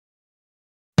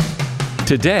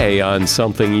Today on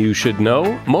Something You Should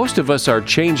Know, most of us are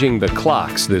changing the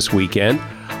clocks this weekend.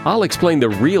 I'll explain the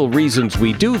real reasons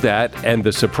we do that and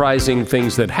the surprising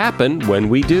things that happen when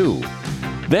we do.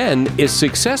 Then, is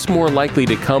success more likely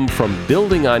to come from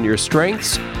building on your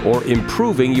strengths or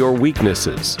improving your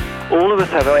weaknesses? All of us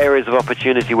have areas of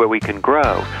opportunity where we can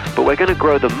grow, but we're going to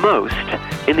grow the most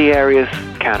in the areas,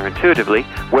 counterintuitively,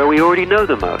 where we already know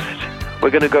the most. We're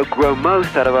going to grow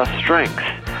most out of our strengths,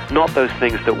 not those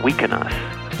things that weaken us.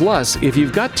 Plus, if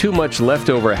you've got too much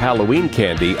leftover Halloween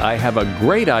candy, I have a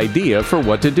great idea for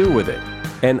what to do with it.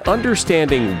 And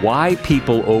understanding why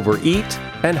people overeat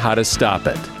and how to stop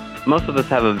it. Most of us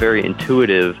have a very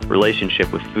intuitive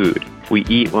relationship with food. We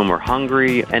eat when we're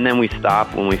hungry, and then we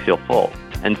stop when we feel full.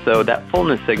 And so that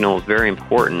fullness signal is very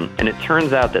important, and it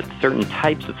turns out that certain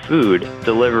types of food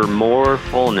deliver more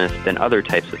fullness than other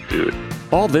types of food.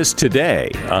 All this today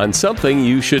on Something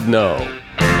You Should Know.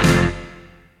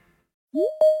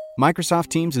 Microsoft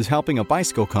Teams is helping a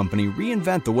bicycle company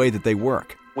reinvent the way that they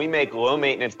work. We make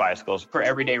low-maintenance bicycles for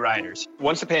everyday riders.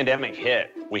 Once the pandemic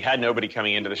hit, we had nobody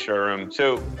coming into the showroom,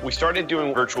 so we started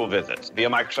doing virtual visits via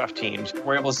Microsoft Teams.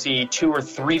 We're able to see 2 or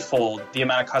 3-fold the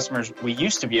amount of customers we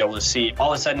used to be able to see.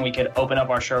 All of a sudden, we could open up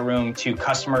our showroom to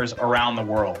customers around the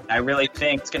world. I really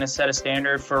think it's going to set a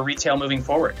standard for retail moving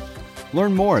forward.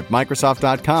 Learn more at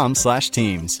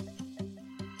Microsoft.com/Teams.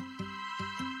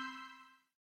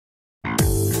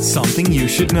 Something you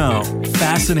should know.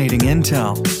 Fascinating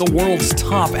intel, the world's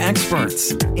top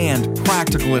experts, and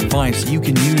practical advice you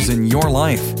can use in your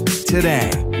life.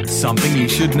 Today, Something You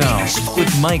Should Know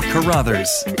with Mike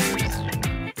Carruthers.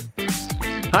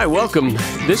 Hi, welcome.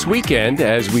 This weekend,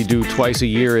 as we do twice a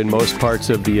year in most parts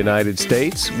of the United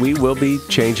States, we will be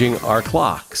changing our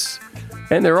clocks.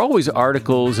 And there are always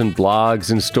articles and blogs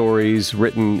and stories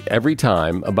written every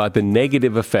time about the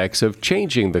negative effects of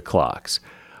changing the clocks.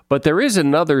 But there is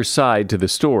another side to the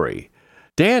story.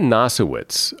 Dan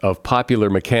Nosowitz of Popular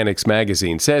Mechanics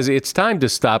magazine says it's time to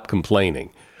stop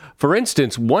complaining. For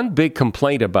instance, one big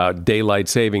complaint about daylight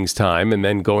savings time and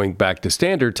then going back to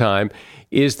standard time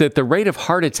is that the rate of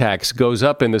heart attacks goes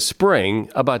up in the spring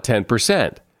about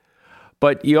 10%.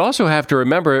 But you also have to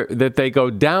remember that they go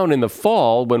down in the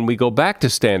fall when we go back to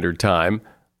standard time,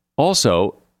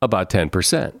 also about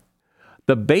 10%.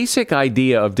 The basic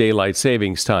idea of daylight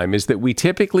savings time is that we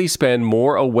typically spend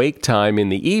more awake time in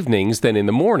the evenings than in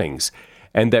the mornings,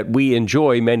 and that we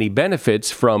enjoy many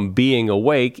benefits from being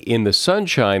awake in the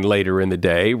sunshine later in the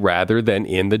day rather than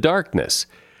in the darkness.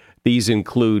 These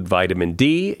include vitamin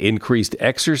D, increased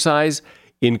exercise,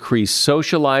 increased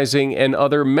socializing, and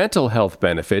other mental health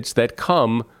benefits that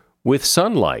come with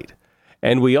sunlight.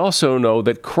 And we also know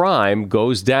that crime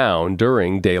goes down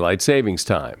during daylight savings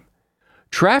time.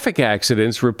 Traffic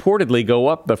accidents reportedly go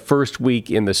up the first week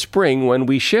in the spring when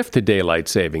we shift to daylight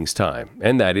savings time,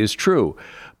 and that is true.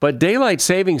 But daylight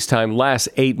savings time lasts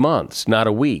 8 months, not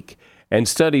a week, and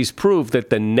studies prove that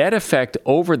the net effect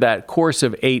over that course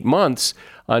of 8 months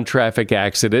on traffic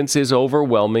accidents is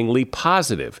overwhelmingly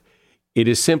positive. It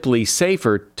is simply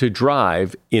safer to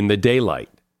drive in the daylight.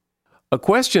 A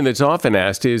question that's often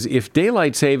asked is, if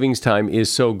daylight savings time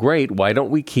is so great, why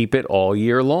don't we keep it all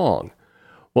year long?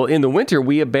 Well, in the winter,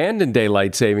 we abandon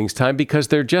daylight savings time because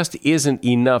there just isn't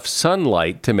enough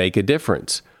sunlight to make a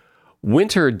difference.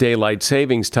 Winter daylight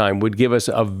savings time would give us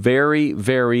a very,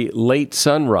 very late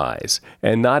sunrise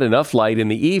and not enough light in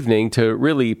the evening to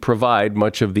really provide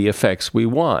much of the effects we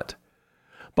want.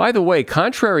 By the way,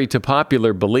 contrary to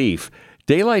popular belief,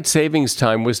 daylight savings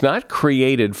time was not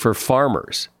created for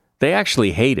farmers. They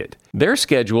actually hate it. Their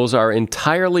schedules are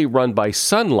entirely run by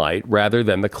sunlight rather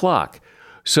than the clock.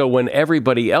 So when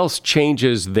everybody else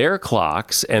changes their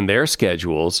clocks and their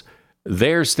schedules,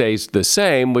 theirs stays the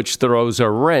same, which throws a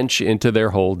wrench into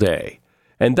their whole day.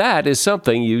 And that is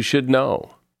something you should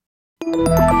know.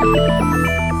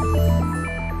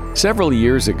 Several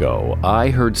years ago, I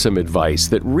heard some advice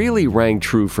that really rang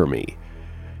true for me.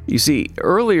 You see,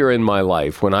 earlier in my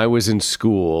life, when I was in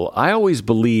school, I always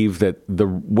believed that the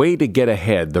way to get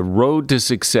ahead, the road to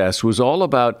success, was all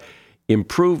about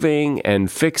improving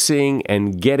and fixing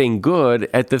and getting good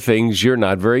at the things you're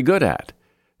not very good at.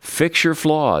 Fix your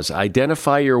flaws,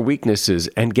 identify your weaknesses,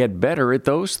 and get better at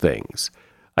those things.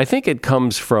 I think it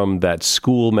comes from that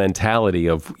school mentality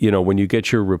of, when you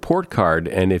get your report card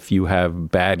and if you have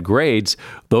bad grades,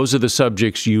 those are the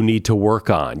subjects you need to work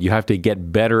on. You have to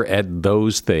get better at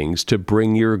those things to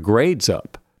bring your grades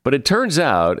up. But it turns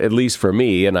out, at least for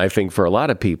me, and I think for a lot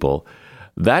of people,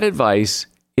 that advice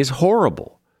is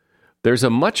horrible. There's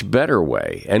a much better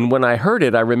way. And when I heard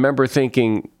it, I remember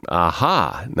thinking,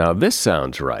 aha, now this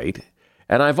sounds right.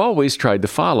 And I've always tried to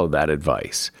follow that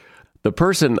advice. The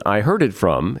person I heard it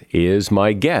from is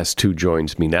my guest who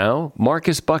joins me now,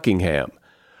 Marcus Buckingham.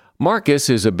 Marcus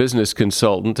is a business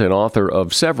consultant and author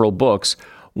of several books.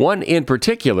 One in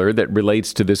particular that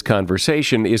relates to this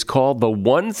conversation is called The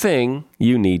One Thing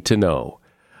You Need to Know.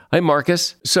 Hi,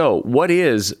 Marcus. So what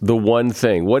is the one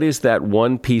thing? What is that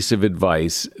one piece of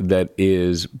advice that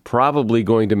is probably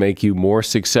going to make you more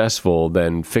successful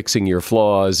than fixing your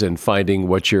flaws and finding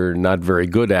what you're not very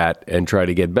good at and try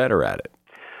to get better at it?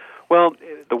 Well,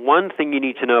 the one thing you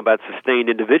need to know about sustained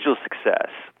individual success,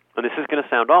 and this is going to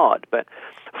sound odd, but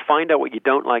find out what you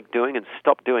don't like doing and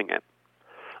stop doing it.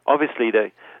 Obviously,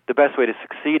 the best way to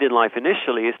succeed in life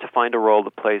initially is to find a role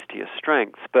that plays to your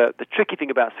strengths. But the tricky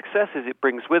thing about success is it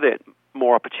brings with it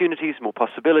more opportunities, more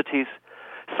possibilities,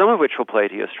 some of which will play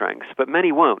to your strengths, but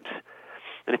many won't.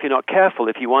 And if you're not careful,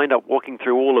 if you wind up walking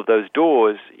through all of those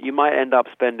doors, you will end up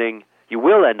spending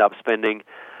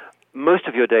most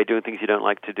of your day doing things you don't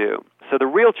like to do. So the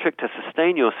real trick to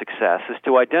sustain your success is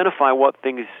to identify what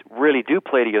things really do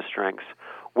play to your strengths,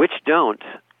 which don't,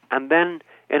 and then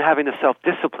in having the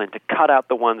self-discipline to cut out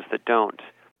the ones that don't.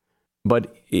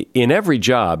 But in every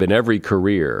job, in every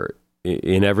career,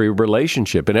 in every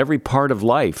relationship, in every part of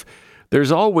life, there's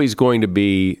always going to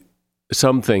be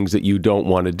some things that you don't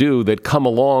want to do that come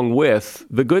along with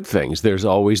the good things. There's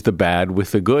always the bad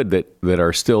with the good that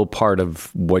are still part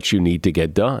of what you need to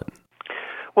get done.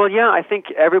 Well, yeah, I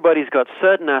think everybody's got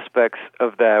certain aspects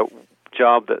of their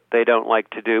job that they don't like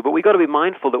to do, but we've got to be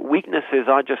mindful that weaknesses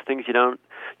aren't just things you're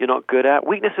not good at.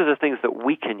 Weaknesses are things that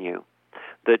weaken you,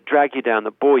 that drag you down,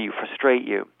 that bore you, frustrate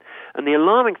you. And the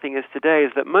alarming thing is today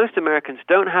is that most Americans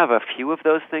don't have a few of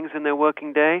those things in their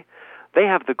working day. They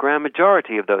have the grand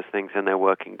majority of those things in their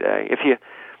working day.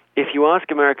 If you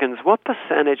ask Americans, what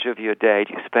percentage of your day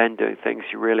do you spend doing things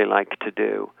you really like to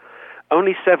do?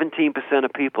 Only 17%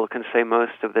 of people can say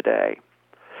most of the day.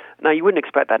 Now, you wouldn't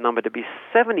expect that number to be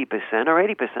 70% or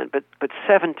 80%, but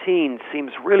 17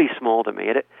 seems really small to me.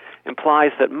 It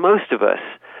implies that most of us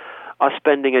are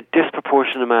spending a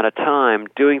disproportionate amount of time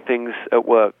doing things at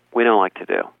work we don't like to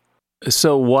do.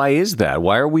 So why is that?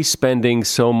 Why are we spending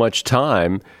so much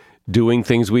time doing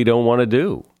things we don't want to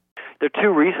do? There are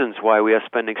two reasons why we are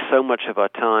spending so much of our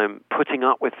time putting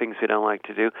up with things we don't like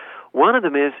to do. One of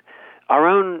them is our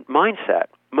own mindset.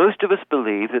 Most of us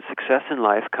believe that success in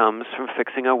life comes from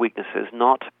fixing our weaknesses,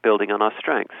 not building on our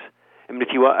strengths. I mean,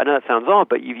 I know that sounds odd,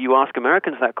 but if you ask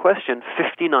Americans that question,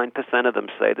 59% of them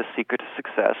say the secret to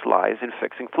success lies in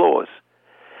fixing flaws.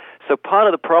 So part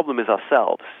of the problem is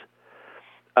ourselves.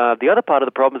 The other part of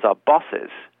the problem is our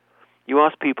bosses. You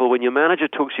ask people, when your manager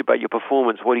talks to you about your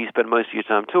performance, what do you spend most of your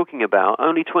time talking about?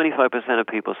 Only 25% of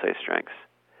people say strengths.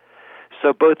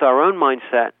 So both our own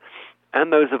mindset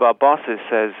and those of our bosses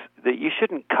says that you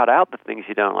shouldn't cut out the things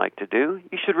you don't like to do.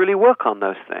 You should really work on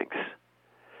those things.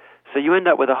 So you end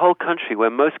up with a whole country where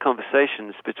most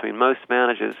conversations between most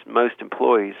managers, most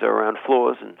employees are around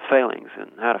flaws and failings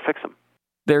and how to fix them.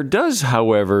 There does,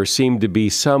 however, seem to be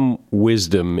some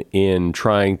wisdom in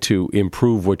trying to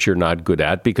improve what you're not good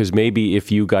at, because maybe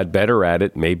if you got better at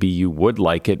it, maybe you would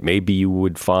like it, maybe you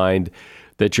would find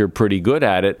that you're pretty good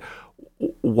at it.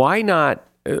 Why not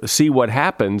see what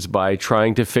happens by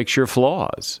trying to fix your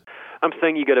flaws? I'm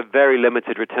saying you get a very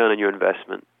limited return on your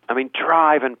investment. I mean,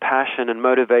 drive and passion and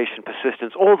motivation,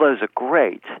 persistence, all those are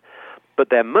great, but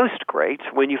they're most great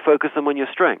when you focus them on your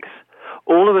strengths.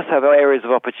 All of us have areas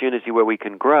of opportunity where we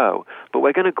can grow, but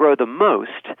we're going to grow the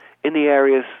most in the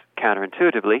areas,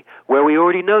 counterintuitively, where we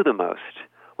already know the most.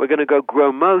 We're going to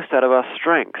grow most out of our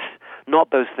strengths, not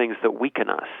those things that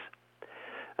weaken us.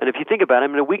 And if you think about it, I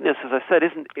mean, a weakness, as I said,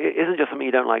 isn't just something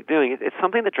you don't like doing. It's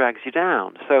something that drags you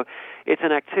down. So it's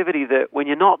an activity that when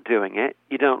you're not doing it,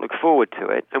 you don't look forward to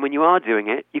it. And when you are doing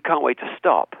it, you can't wait to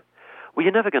stop. Well,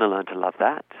 you're never going to learn to love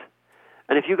that.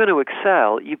 And if you're going to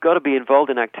excel, you've got to be involved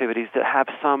in activities that have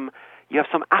some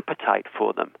appetite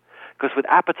for them. Because with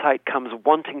appetite comes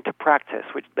wanting to practice,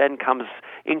 which then comes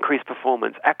increased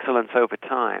performance, excellence over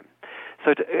time.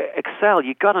 So to excel,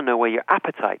 you've got to know where your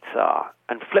appetites are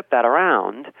and flip that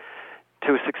around.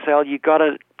 To excel, you've got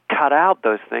to cut out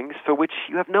those things for which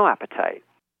you have no appetite.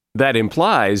 That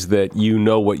implies that you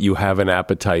know what you have an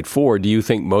appetite for. Do you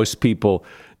think most people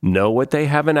know what they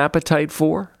have an appetite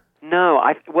for? No,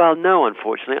 no,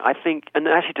 unfortunately. I think, and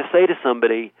actually to say to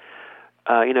somebody,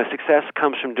 success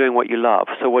comes from doing what you love,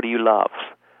 so what do you love?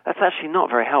 That's actually not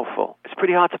very helpful. It's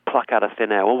pretty hard to pluck out of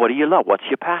thin air. Well, what do you love? What's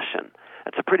your passion?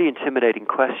 That's a pretty intimidating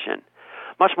question.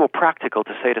 Much more practical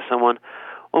to say to someone,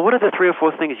 well, what are the 3 or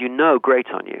 4 things you know grate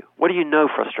on you? What do you know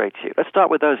frustrates you? Let's start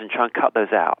with those and try and cut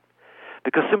those out.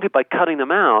 Because simply by cutting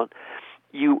them out,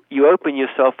 you open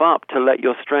yourself up to let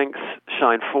your strengths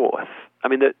shine forth. I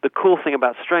mean, the cool thing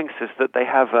about strengths is that they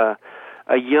have a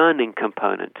yearning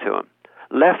component to them.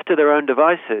 Left to their own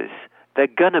devices, they're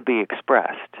going to be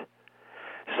expressed.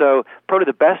 So probably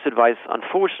the best advice,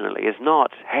 unfortunately, is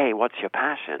not, hey, what's your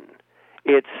passion?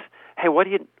 It's, hey, what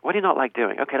do you not like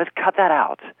doing? Okay, let's cut that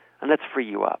out and let's free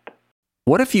you up.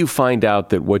 What if you find out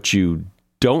that what you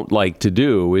don't like to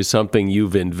do is something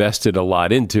you've invested a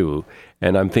lot into?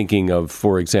 And I'm thinking of,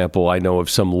 for example, I know of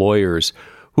some lawyers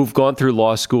who've gone through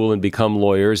law school and become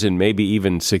lawyers and maybe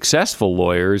even successful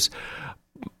lawyers,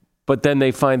 but then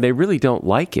they find they really don't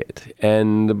like it.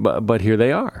 But here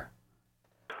they are.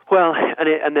 Well,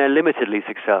 and they're limitedly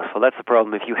successful. That's the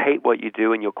problem. If you hate what you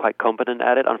do and you're quite competent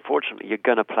at it, unfortunately, you're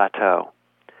going to plateau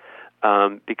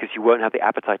because you won't have the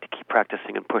appetite to keep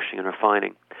practicing and pushing and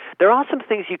refining. There are some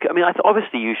things you can,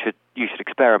 obviously you should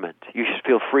experiment. You should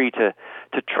feel free to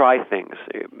try things.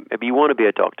 Maybe you want to be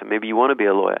a doctor. Maybe you want to be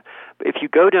a lawyer. But if you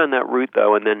go down that route,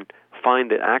 though, and then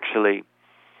find that actually,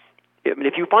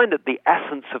 if you find that the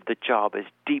essence of the job is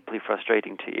deeply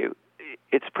frustrating to you,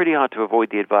 it's pretty hard to avoid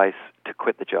the advice to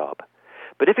quit the job.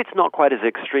 But if it's not quite as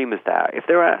extreme as that,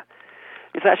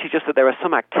 it's actually just that there are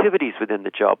some activities within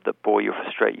the job that bore you,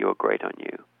 frustrate you, or grate on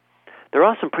you. There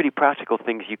are some pretty practical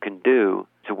things you can do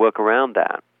to work around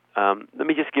that. Let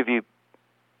me just give you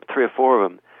 3 or 4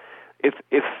 of them.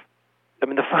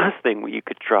 The first thing you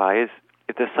could try is,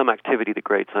 if there's some activity that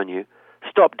grates on you,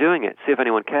 stop doing it, see if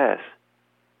anyone cares.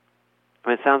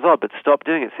 It sounds odd, but stop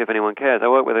doing it, see if anyone cares. I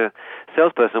worked with a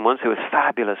salesperson once who was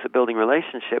fabulous at building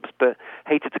relationships, but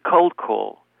hated to cold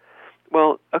call.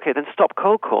 Well, okay, then stop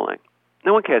cold calling.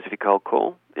 No one cares if you cold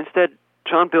call. Instead,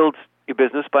 try and build your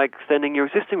business by extending your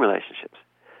existing relationships.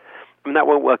 That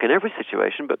won't work in every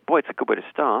situation, but boy, it's a good way to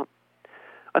start.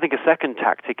 I think a second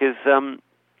tactic is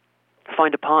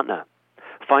find a partner.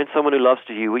 Find someone who loves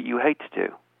to do what you hate to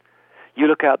do. You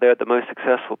look out there at the most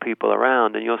successful people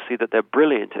around, and you'll see that they're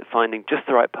brilliant at finding just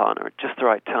the right partner at just the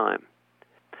right time.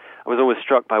 I was always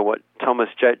struck by what Thomas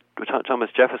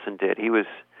Jefferson did. He was,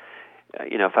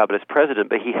 a fabulous president,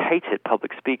 but he hated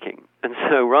public speaking. And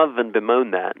so rather than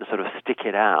bemoan that and sort of stick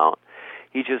it out,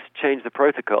 he just changed the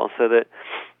protocol so that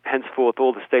henceforth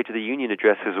all the State of the Union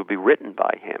addresses would be written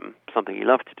by him, something he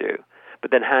loved to do, but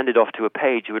then handed off to a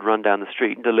page who would run down the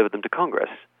street and deliver them to Congress.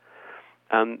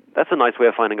 That's a nice way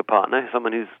of finding a partner,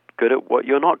 someone who's good at what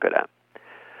you're not good at.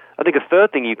 I think a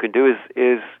third thing you can do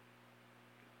is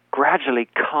gradually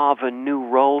carve a new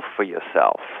role for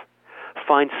yourself.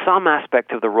 Find some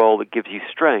aspect of the role that gives you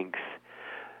strength,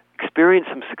 experience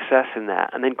some success in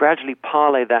that, and then gradually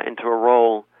parlay that into a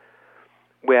role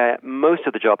where most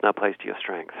of the job now plays to your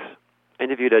strengths. I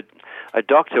interviewed a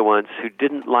doctor once who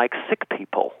didn't like sick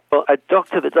people. Well, a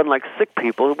doctor that doesn't like sick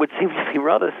people would seem to be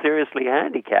rather seriously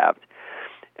handicapped.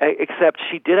 Except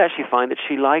she did actually find that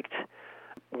she liked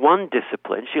one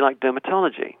discipline. She liked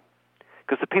dermatology.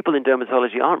 Because the people in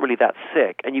dermatology aren't really that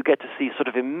sick, and you get to see sort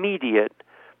of immediate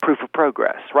proof of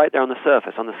progress right there on the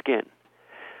surface, on the skin.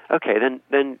 Okay,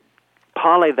 then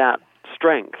parlay that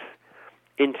strength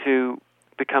into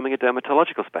becoming a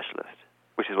dermatological specialist,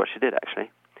 which is what she did,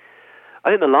 actually. I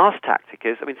think the last tactic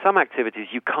is, some activities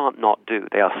you can't not do.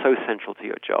 They are so central to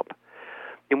your job.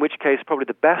 In which case, probably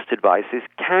the best advice is,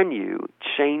 can you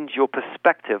change your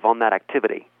perspective on that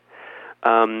activity?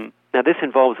 Now, this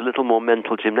involves a little more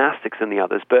mental gymnastics than the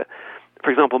others, but, for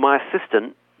example, my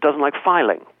assistant doesn't like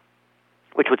filing,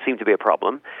 which would seem to be a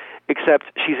problem, except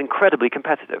she's incredibly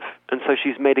competitive, and so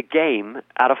she's made a game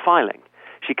out of filing.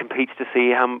 She competes to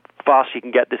see how fast she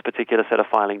can get this particular set of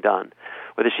filing done,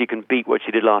 whether she can beat what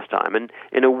she did last time. And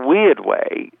in a weird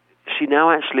way, she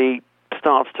now actually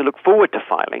starts to look forward to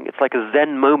filing. It's like a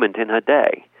Zen moment in her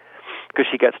day because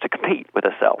she gets to compete with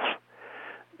herself.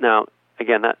 Now,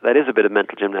 again, that is a bit of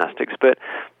mental gymnastics, but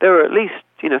there are at least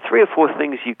 3 or 4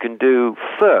 things you can do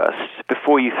first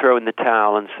before you throw in the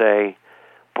towel and say,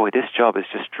 boy, this job is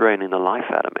just draining the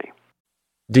life out of me.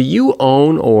 Do you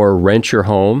own or rent your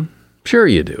home? Sure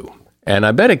you do. And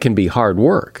I bet it can be hard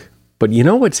work. But you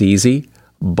know what's easy?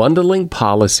 Bundling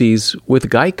policies with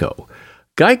Geico.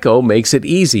 Geico makes it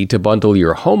easy to bundle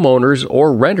your homeowner's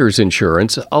or renter's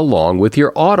insurance along with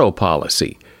your auto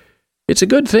policy. It's a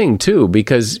good thing, too,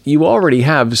 because you already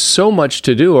have so much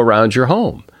to do around your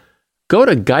home. Go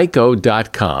to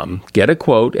geico.com, get a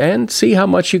quote, and see how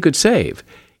much you could save.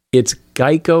 It's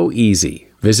Geico Easy.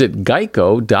 Visit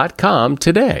geico.com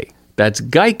today. That's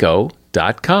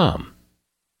geico.com.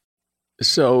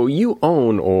 So you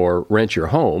own or rent your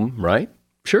home, right?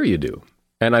 Sure you do.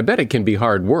 And I bet it can be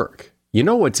hard work. You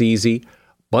know what's easy?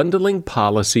 Bundling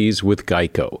policies with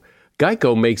Geico.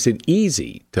 Geico makes it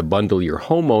easy to bundle your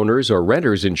homeowner's or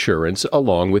renter's insurance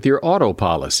along with your auto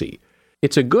policy.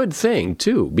 It's a good thing,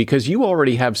 too, because you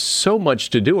already have so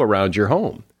much to do around your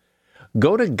home.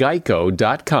 Go to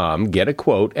geico.com, get a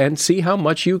quote, and see how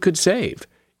much you could save.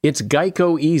 It's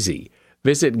Geico Easy.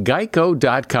 Visit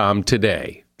geico.com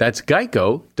today. That's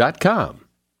geico.com.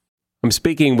 I'm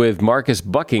speaking with Marcus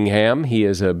Buckingham. He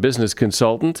is a business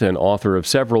consultant and author of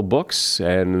several books,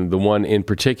 and the one in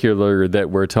particular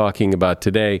that we're talking about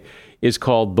today is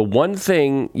called The One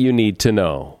Thing You Need to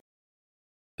Know.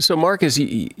 So, Marcus,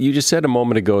 you just said a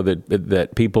moment ago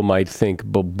that people might think,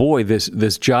 but boy,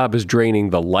 this job is draining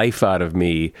the life out of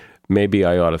me. Maybe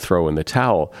I ought to throw in the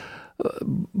towel.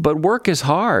 But work is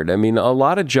hard. I mean, a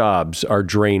lot of jobs are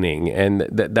draining, and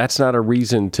that's not a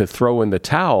reason to throw in the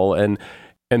towel. And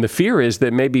the fear is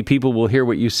that maybe people will hear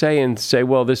what you say and say,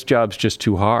 well, this job's just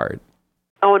too hard.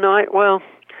 Oh, no,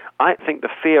 I think the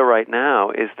fear right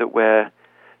now is that we're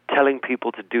telling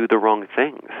people to do the wrong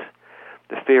things.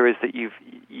 The fear is that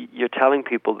you're telling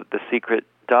people that the secret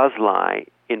does lie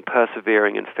in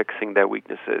persevering and fixing their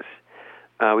weaknesses.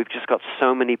 We've just got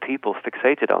so many people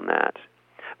fixated on that.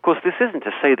 Of course, this isn't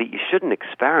to say that you shouldn't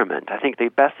experiment. I think the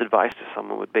best advice to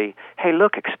someone would be, hey,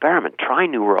 look, experiment, try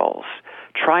new roles,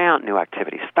 try out new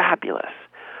activities, fabulous.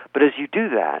 But as you do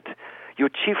that, your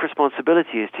chief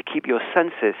responsibility is to keep your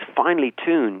senses finely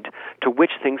tuned to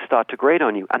which things start to grate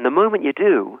on you. And the moment you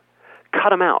do, cut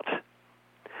them out.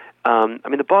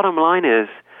 The bottom line is,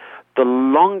 the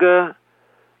longer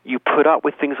you put up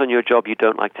with things on your job you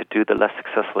don't like to do, the less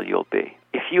successful you'll be.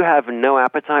 If you have no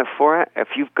appetite for it, if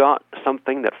you've got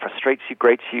something that frustrates you,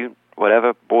 grates you,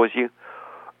 whatever, bores you,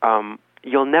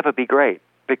 you'll never be great,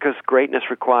 because greatness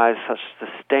requires such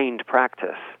sustained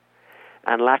practice.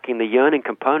 And lacking the yearning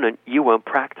component, you won't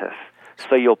practice,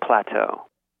 so you'll plateau.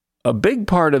 A big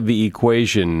part of the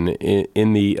equation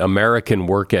in the American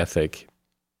work ethic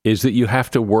is that you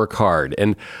have to work hard.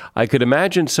 And I could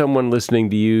imagine someone listening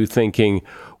to you thinking,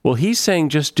 well, he's saying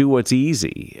just do what's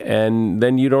easy, and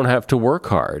then you don't have to work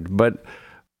hard. But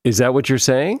is that what you're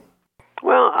saying?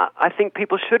 Well, I think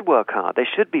people should work hard. They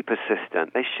should be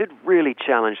persistent. They should really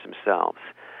challenge themselves.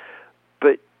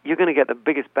 But you're going to get the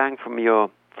biggest bang for your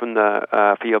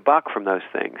buck from those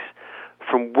things,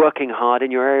 from working hard in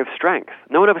your area of strength.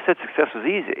 No one ever said success was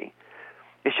easy.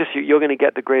 It's just you're going to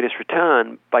get the greatest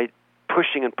return by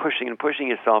pushing and pushing and pushing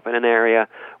yourself in an area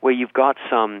where you've got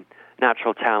some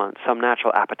natural talent, some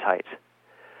natural appetite.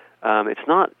 It's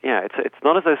not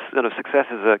as though sort of success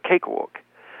is a cakewalk.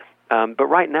 But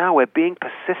right now we're being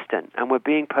persistent and we're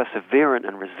being perseverant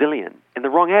and resilient in the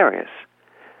wrong areas,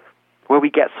 where we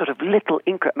get sort of little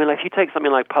if you take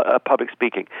something like public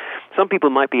speaking, some people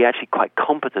might be actually quite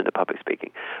competent at public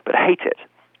speaking, but hate it.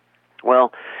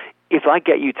 Well, if I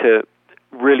get you to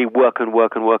really work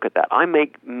at that, I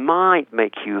might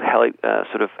make you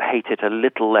sort of hate it a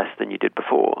little less than you did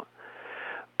before.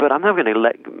 But I'm not going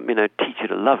to teach you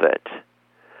to love it.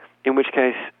 In which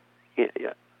case,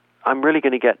 I'm really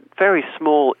going to get very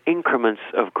small increments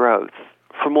of growth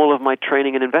from all of my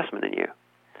training and investment in you.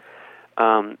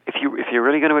 If you're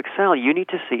really going to excel, you need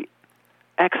to see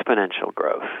exponential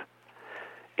growth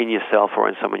in yourself or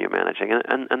in someone you're managing,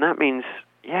 and that means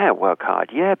work hard,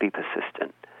 be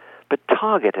persistent. But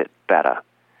target it better.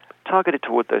 Target it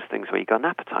toward those things where you got an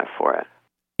appetite for it.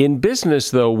 In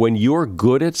business, though, when you're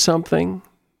good at something,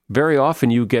 very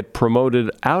often you get promoted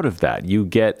out of that.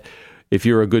 If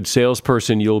you're a good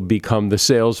salesperson, you'll become the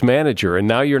sales manager. And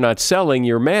now you're not selling,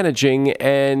 you're managing,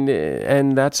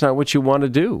 and that's not what you want to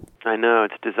do. I know,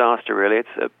 it's a disaster, really.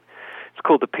 It's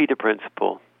called the Peter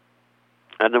Principle.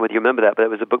 I don't know whether you remember that, but there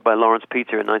was a book by Lawrence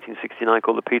Peter in 1969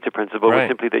 called The Peter Principle, right. Which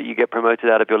simply that you get promoted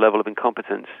out of your level of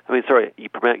incompetence. You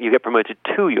get promoted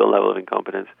to your level of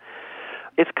incompetence.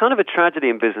 It's kind of a tragedy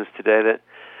in business today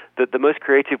that the most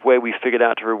creative way we figured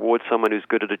out to reward someone who's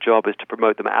good at a job is to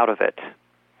promote them out of it.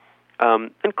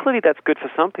 And clearly that's good for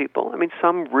some people.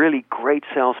 Some really great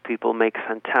salespeople make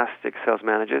fantastic sales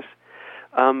managers.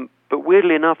 But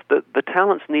weirdly enough, the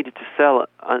talents needed to sell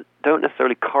don't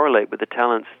necessarily correlate with the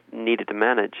talents needed to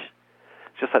manage.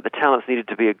 It's just like the talents needed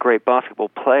to be a great basketball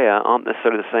player aren't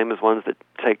necessarily the same as ones that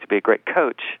take to be a great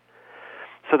coach.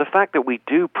 So the fact that we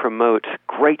do promote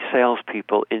great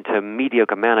salespeople into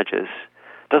mediocre managers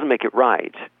doesn't make it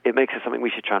right. It makes it something we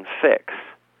should try and fix.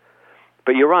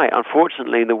 But you're right.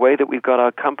 Unfortunately, the way that we've got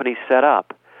our company set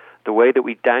up, the way that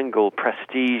we dangle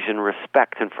prestige and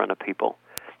respect in front of people,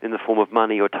 in the form of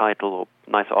money or title or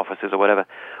nice offices or whatever,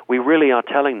 we really are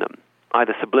telling them,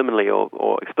 either subliminally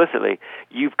or explicitly,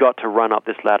 you've got to run up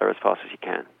this ladder as fast as you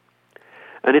can.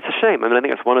 And it's a shame. I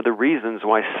think it's one of the reasons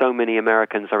why so many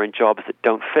Americans are in jobs that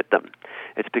don't fit them.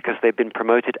 It's because they've been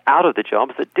promoted out of the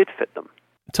jobs that did fit them.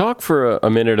 Talk for a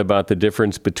minute about the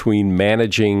difference between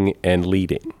managing and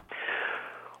leading.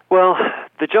 Well,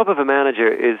 the job of a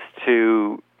manager is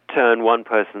to turn one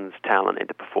person's talent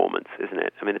into performance, isn't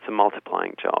it? I mean, it's a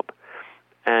multiplying job.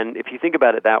 And if you think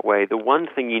about it that way, the one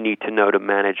thing you need to know to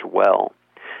manage well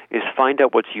is find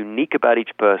out what's unique about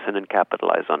each person and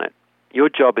capitalize on it. Your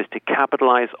job is to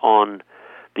capitalize on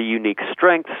the unique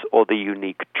strengths or the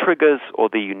unique triggers or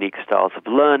the unique styles of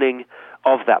learning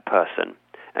of that person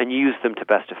and use them to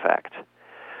best effect.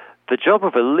 The job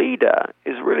of a leader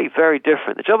is really very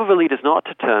different. The job of a leader is not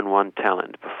to turn one talent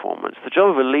into performance. The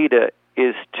job of a leader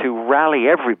is to rally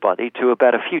everybody to a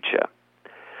better future.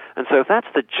 And so if that's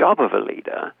the job of a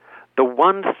leader, the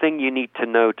one thing you need to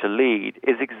know to lead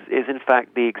is in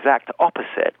fact the exact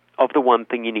opposite of the one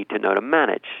thing you need to know to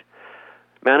manage.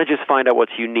 Managers find out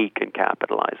what's unique and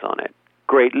capitalize on it.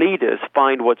 Great leaders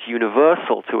find what's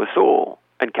universal to us all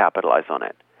and capitalize on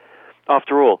it.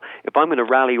 After all, if I'm going to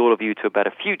rally all of you to a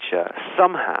better future,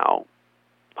 somehow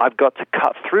I've got to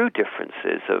cut through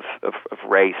differences of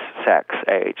race, sex,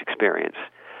 age, experience,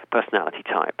 personality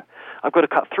type. I've got to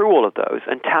cut through all of those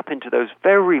and tap into those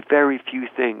very, very few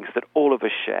things that all of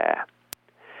us share.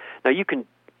 Now, you can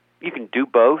do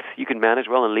both. You can manage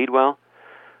well and lead well.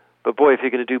 But boy, if you're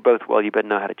going to do both well, you better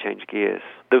know how to change gears.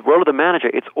 The role of the manager,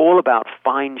 it's all about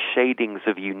fine shadings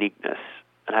of uniqueness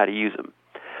and how to use them.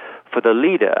 For the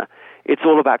leader, it's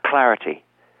all about clarity.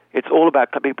 It's all about,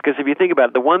 because if you think about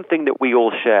it, the one thing that we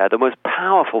all share, the most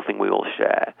powerful thing we all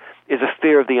share, is a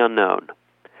fear of the unknown.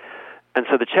 And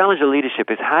so the challenge of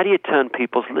leadership is how do you turn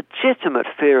people's legitimate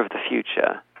fear of the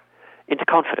future into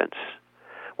confidence?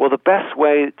 Well, the best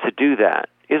way to do that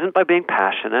isn't by being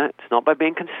passionate, it's not by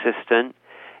being consistent,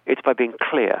 it's by being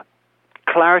clear.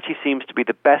 Clarity seems to be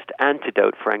the best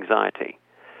antidote for anxiety.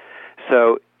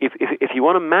 So if you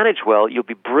want to manage well, you'll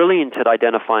be brilliant at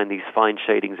identifying these fine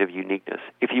shadings of uniqueness.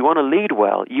 If you want to lead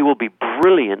well, you will be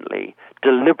brilliantly,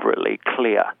 deliberately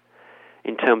clear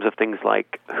in terms of things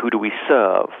like who do we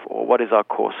serve, or what is our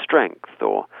core strength,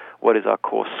 or what is our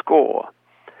core score.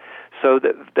 So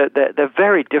they're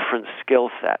very different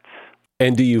skill sets.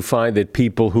 And do you find that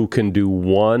people who can do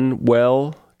one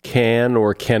well can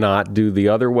or cannot do the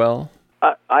other well?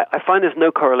 I find there's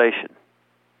no correlation.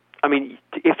 I mean,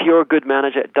 if you're a good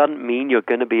manager, it doesn't mean you're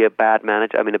going to be a bad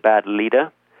manager, a bad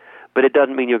leader, but it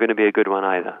doesn't mean you're going to be a good one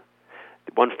either.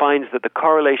 One finds that the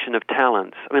correlation of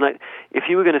talents, if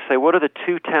you were going to say, what are the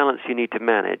two talents you need to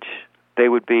manage, they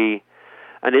would be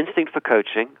an instinct for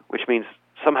coaching, which means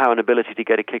somehow an ability to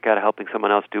get a kick out of helping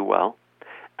someone else do well,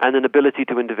 and an ability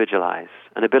to individualize,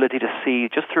 an ability to see,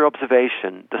 just through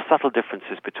observation, the subtle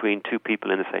differences between two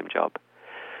people in the same job.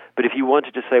 But if you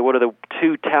wanted to say, what are the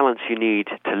two talents you need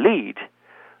to lead,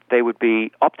 they would be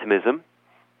optimism,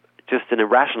 just an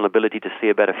irrational ability to see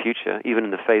a better future, even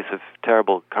in the face of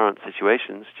terrible current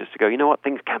situations, just to go, you know what,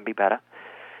 things can be better.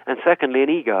 And secondly, an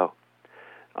ego.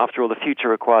 After all, the future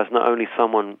requires not only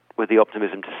someone with the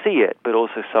optimism to see it, but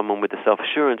also someone with the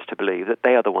self-assurance to believe that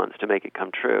they are the ones to make it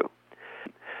come true.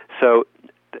 So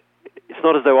it's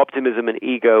not as though optimism and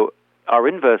ego are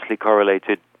inversely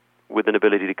correlated with an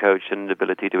ability to coach and an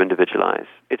ability to individualize.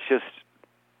 It's just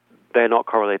they're not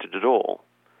correlated at all.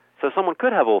 So someone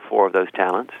could have all four of those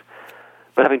talents,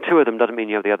 but having two of them doesn't mean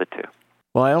you have the other two.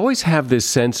 Well, I always have this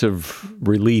sense of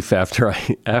relief after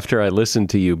I listen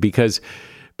to you because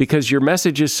your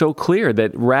message is so clear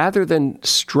that rather than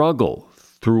struggle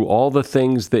through all the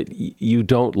things that you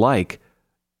don't like,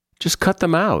 just cut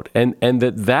them out. And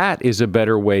that is a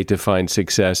better way to find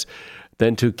success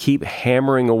than to keep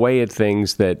hammering away at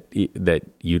things that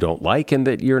you don't like and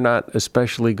that you're not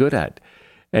especially good at.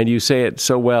 And you say it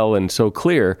so well and so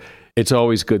clear, it's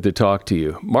always good to talk to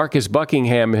you. Marcus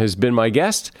Buckingham has been my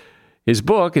guest. His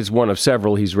book is one of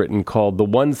several he's written called The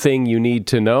One Thing You Need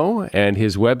to Know, and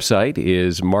his website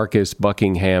is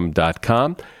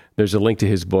marcusbuckingham.com. There's a link to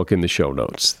his book in the show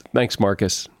notes. Thanks,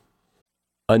 Marcus.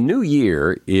 A new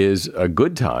year is a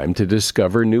good time to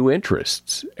discover new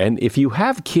interests. And if you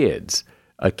have kids,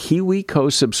 a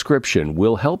KiwiCo subscription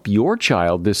will help your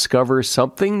child discover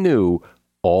something new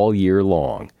all year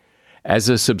long. As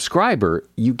a subscriber,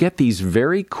 you get these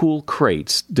very cool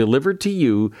crates delivered to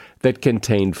you that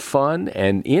contain fun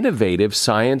and innovative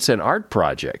science and art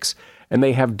projects, and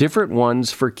they have different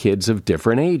ones for kids of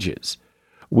different ages.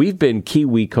 We've been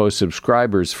KiwiCo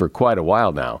subscribers for quite a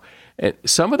while now, and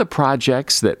some of the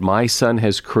projects that my son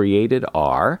has created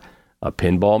are a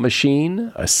pinball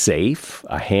machine, a safe,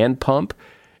 a hand pump,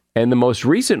 and the most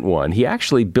recent one, he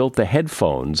actually built the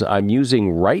headphones I'm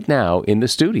using right now in the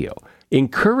studio.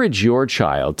 Encourage your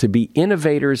child to be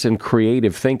innovators and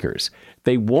creative thinkers.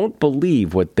 They won't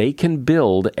believe what they can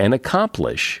build and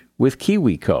accomplish with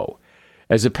KiwiCo.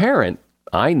 As a parent,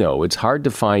 I know it's hard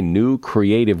to find new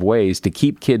creative ways to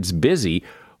keep kids busy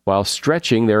while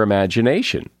stretching their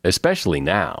imagination, especially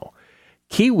now.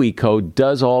 KiwiCo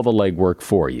does all the legwork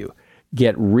for you.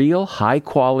 Get real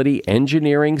high-quality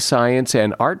engineering, science,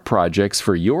 and art projects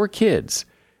for your kids.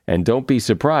 And don't be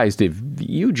surprised if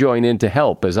you join in to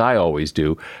help, as I always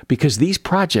do, because these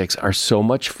projects are so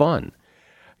much fun.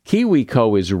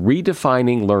 KiwiCo is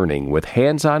redefining learning with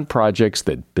hands-on projects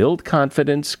that build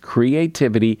confidence,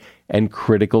 creativity, and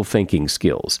critical thinking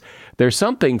skills. There's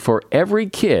something for every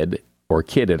kid, or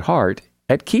kid at heart,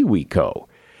 at KiwiCo.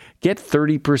 Get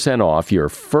 30% off your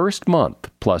first month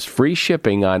plus free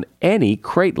shipping on any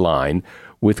crate line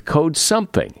with code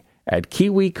SOMETHING at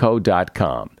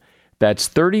kiwico.com. That's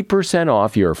 30%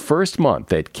 off your first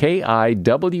month at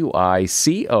kiwico.com,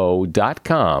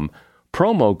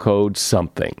 promo code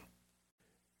SOMETHING.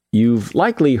 You've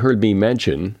likely heard me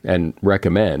mention and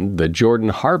recommend the Jordan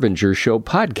Harbinger Show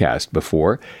podcast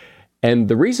before. And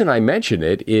the reason I mention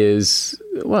it is,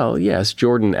 well, yes,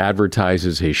 Jordan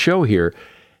advertises his show here,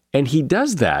 and he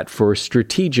does that for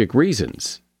strategic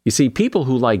reasons. You see, people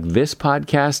who like this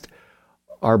podcast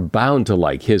are bound to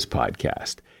like his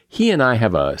podcast. He and I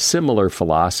have a similar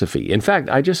philosophy. In fact,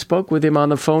 I just spoke with him on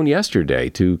the phone yesterday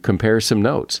to compare some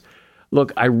notes.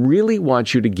 Look, I really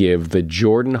want you to give the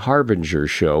Jordan Harbinger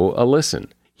Show a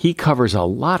listen. He covers a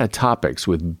lot of topics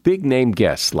with big-name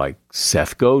guests like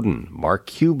Seth Godin, Mark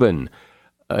Cuban,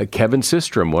 Kevin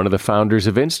Systrom, one of the founders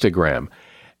of Instagram.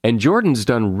 And Jordan's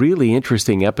done really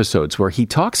interesting episodes where he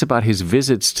talks about his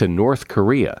visits to North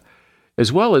Korea,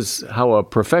 as well as how a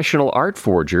professional art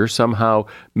forger somehow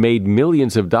made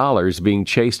millions of dollars being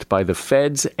chased by the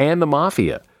feds and the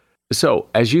mafia. So,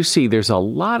 as you see, there's a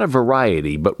lot of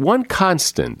variety, but one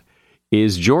constant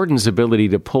is Jordan's ability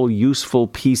to pull useful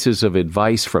pieces of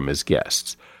advice from his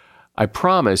guests. I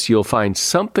promise you'll find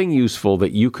something useful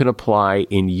that you can apply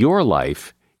in your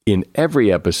life in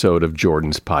every episode of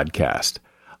Jordan's podcast.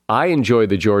 I enjoy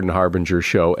the Jordan Harbinger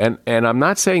Show, and I'm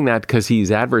not saying that because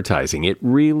he's advertising. It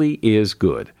really is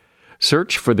good.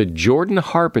 Search for the Jordan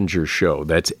Harbinger Show.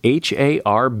 That's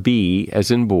Harb as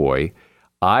in boy,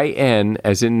 IN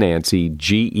as in Nancy,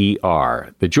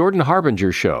 GER. The Jordan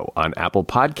Harbinger Show on Apple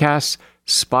Podcasts,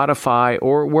 Spotify,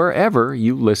 or wherever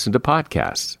you listen to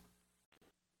podcasts.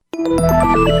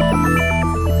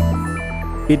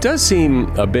 It does seem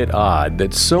a bit odd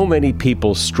that so many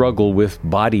people struggle with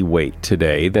body weight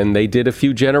today than they did a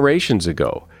few generations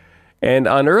ago. And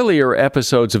on earlier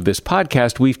episodes of this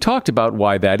podcast, we've talked about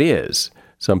why that is.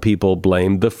 Some people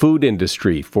blame the food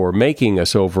industry for making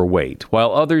us overweight,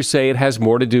 while others say it has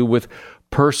more to do with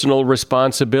personal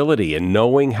responsibility and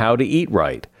knowing how to eat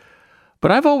right.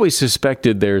 But I've always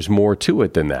suspected there's more to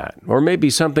it than that, or maybe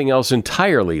something else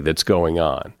entirely that's going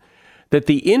on. That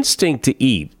the instinct to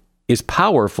eat is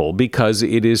powerful because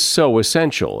it is so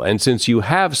essential. And since you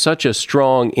have such a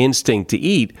strong instinct to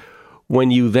eat,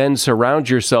 when you then surround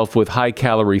yourself with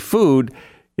high-calorie food,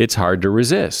 it's hard to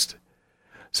resist.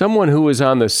 Someone who is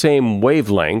on the same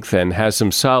wavelength and has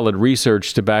some solid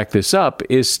research to back this up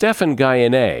is Stephan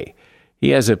Guyenet. He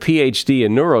has a PhD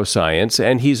in neuroscience,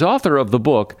 and he's author of the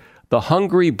book, The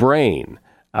Hungry Brain,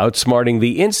 Outsmarting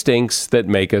the Instincts That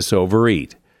Make Us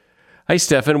Overeat. Hi,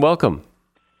 Stephan. Welcome.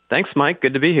 Thanks, Mike.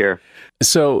 Good to be here.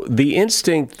 So the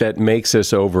instinct that makes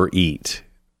us overeat,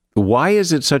 why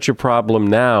is it such a problem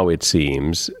now, it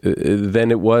seems,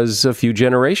 than it was a few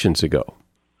generations ago?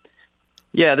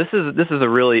 Yeah, this is a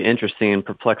really interesting and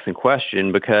perplexing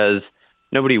question because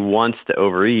nobody wants to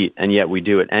overeat, and yet we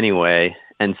do it anyway.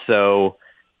 And so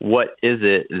what is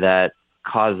it that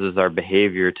causes our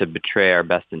behavior to betray our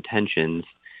best intentions?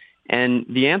 And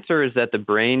the answer is that the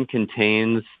brain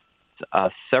contains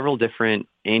several different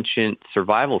ancient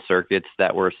survival circuits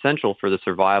that were essential for the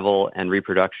survival and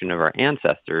reproduction of our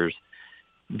ancestors.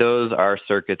 Those are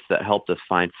circuits that helped us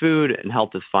find food and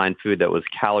helped us find food that was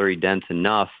calorie dense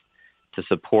enough to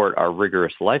support our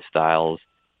rigorous lifestyles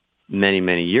many,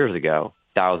 many years ago,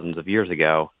 thousands of years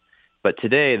ago. But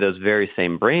today, those very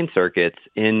same brain circuits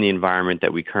in the environment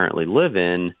that we currently live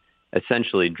in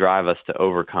essentially drive us to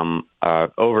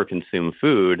overconsume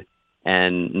food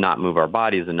and not move our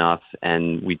bodies enough,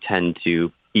 and we tend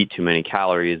to eat too many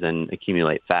calories and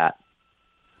accumulate fat.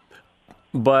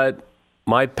 But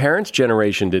my parents'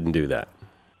 generation didn't do that.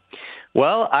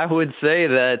 Well, I would say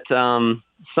that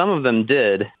some of them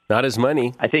did. Not as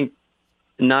many. I think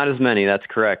not as many, that's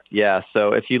correct, yeah.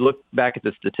 So if you look back at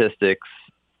the statistics,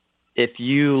 if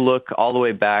you look all the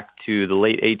way back to the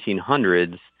late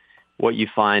 1800s, what you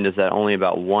find is that only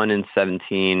about 1 in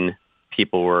 17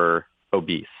 people were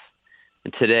obese.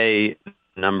 And today,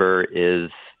 the number is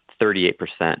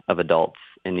 38% of adults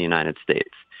in the United States.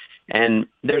 And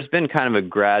there's been kind of a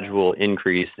gradual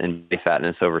increase in body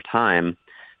fatness over time,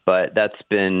 but that's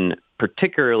been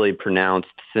particularly pronounced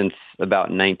since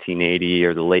about 1980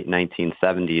 or the late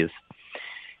 1970s.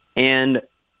 And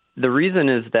the reason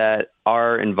is that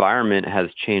our environment has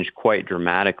changed quite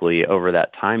dramatically over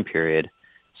that time period.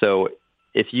 So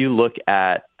if you look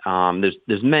at,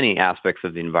 there's many aspects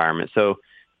of the environment. So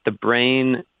the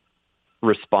brain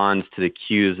responds to the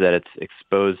cues that it's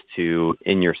exposed to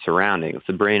in your surroundings.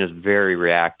 The brain is very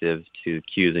reactive to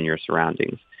cues in your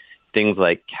surroundings. Things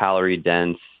like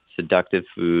calorie-dense, seductive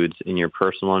foods in your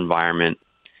personal environment,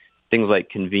 things like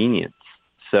convenience.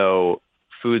 So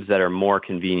foods that are more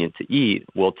convenient to eat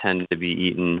will tend to be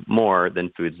eaten more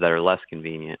than foods that are less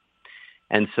convenient.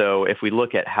 And so if we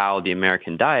look at how the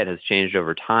American diet has changed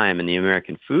over time in the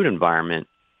American food environment,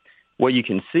 what you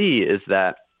can see is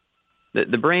that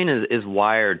the brain is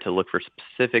wired to look for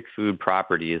specific food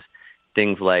properties,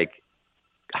 things like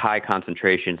high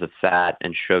concentrations of fat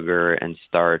and sugar and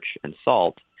starch and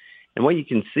salt. And what you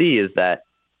can see is that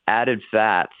added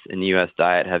fats in the U.S.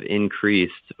 diet have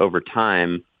increased over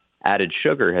time, added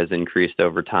sugar has increased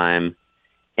over time,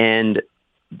 and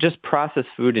just processed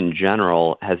food in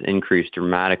general has increased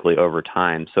dramatically over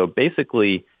time. So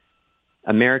basically,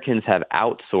 Americans have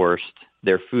outsourced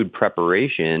their food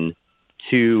preparation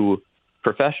to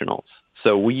professionals.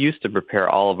 So we used to prepare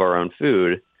all of our own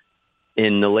food.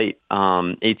 In the late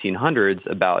 1800s,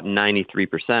 about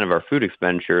 93% of our food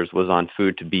expenditures was on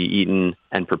food to be eaten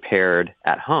and prepared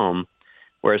at home,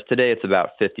 whereas today it's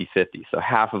about 50-50. So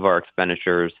half of our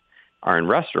expenditures are in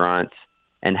restaurants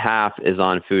and half is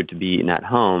on food to be eaten at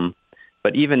home.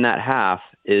 But even that half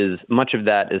much of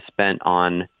that is spent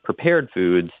on prepared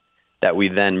foods that we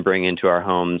then bring into our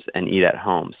homes and eat at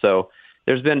home. So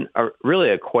there's been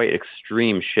really a quite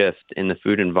extreme shift in the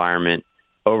food environment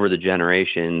over the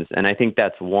generations. And I think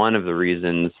that's one of the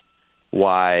reasons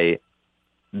why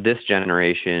this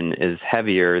generation is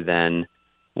heavier than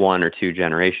 1 or 2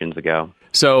 generations ago.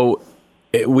 So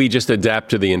we just adapt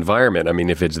to the environment. I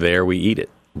mean, if it's there, we eat it,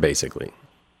 basically.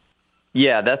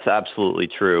 Yeah, that's absolutely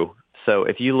true. So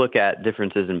if you look at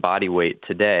differences in body weight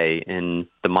today in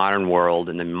the modern world,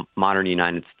 in the modern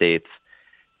United States,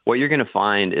 what you're going to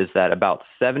find is that about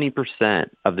 70%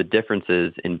 of the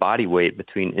differences in body weight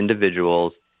between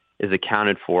individuals is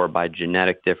accounted for by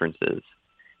genetic differences.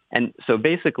 And so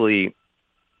basically,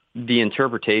 the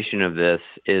interpretation of this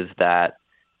is that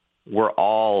we're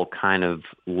all kind of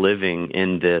living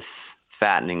in this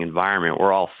fattening environment.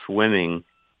 We're all swimming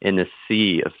in this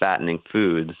sea of fattening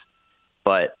foods.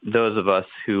 But those of us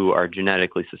who are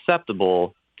genetically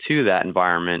susceptible to that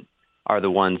environment are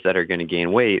the ones that are going to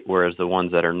gain weight, whereas the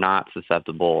ones that are not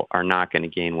susceptible are not going to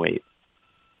gain weight.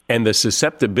 And the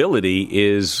susceptibility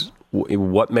is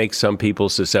what makes some people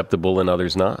susceptible and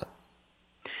others not?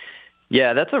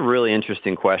 Yeah, that's a really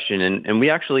interesting question, and we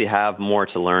actually have more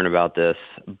to learn about this.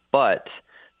 But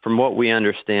from what we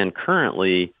understand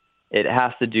currently, it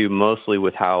has to do mostly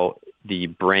with how the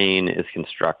brain is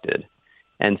constructed.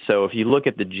 And so if you look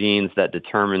at the genes that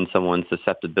determine someone's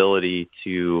susceptibility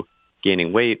to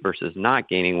gaining weight versus not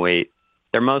gaining weight,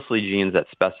 they're mostly genes that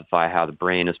specify how the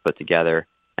brain is put together,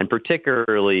 and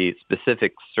particularly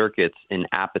specific circuits in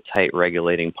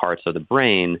appetite-regulating parts of the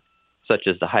brain, such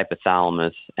as the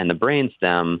hypothalamus and the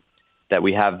brainstem, that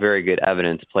we have very good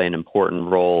evidence play an important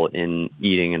role in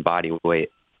eating and body weight.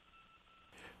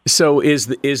 So is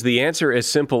the answer as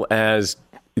simple as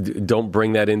don't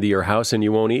bring that into your house and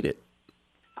you won't eat it?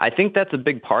 I think that's a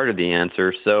big part of the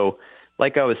answer. So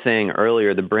like I was saying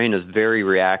earlier, the brain is very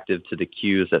reactive to the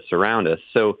cues that surround us.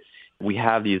 So we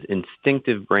have these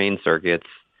instinctive brain circuits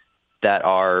that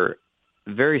are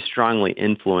very strongly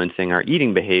influencing our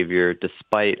eating behavior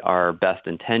despite our best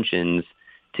intentions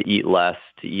to eat less,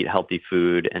 to eat healthy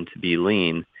food, and to be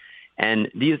lean. And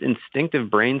these instinctive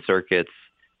brain circuits,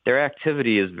 their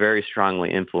activity is very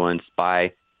strongly influenced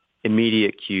by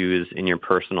immediate cues in your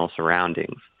personal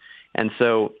surroundings. And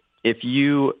so if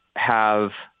you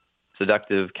have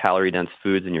seductive calorie-dense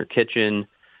foods in your kitchen,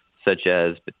 such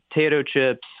as potato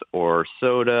chips or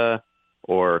soda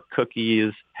or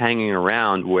cookies hanging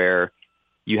around where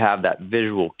you have that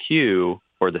visual cue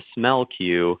or the smell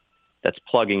cue that's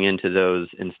plugging into those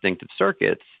instinctive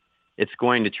circuits, it's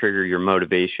going to trigger your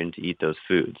motivation to eat those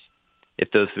foods.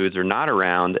 If those foods are not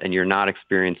around and you're not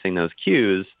experiencing those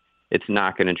cues, it's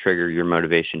not going to trigger your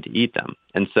motivation to eat them.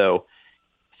 And so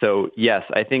yes,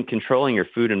 I think controlling your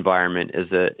food environment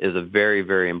is a very,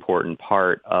 very important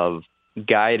part of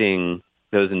guiding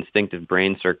those instinctive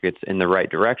brain circuits in the right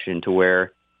direction to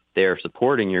where they're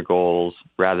supporting your goals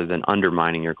rather than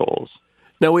undermining your goals.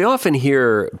 Now, we often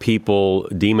hear people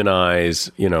demonize,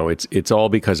 it's all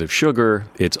because of sugar.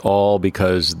 It's all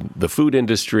because the food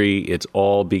industry. It's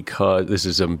all because this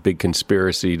is a big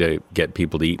conspiracy to get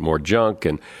people to eat more junk.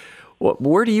 And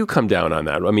where do you come down on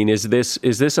that? I mean, is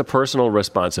this a personal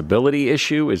responsibility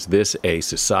issue? Is this a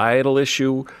societal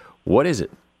issue? What is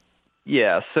it?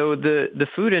 Yeah, so the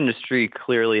food industry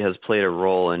clearly has played a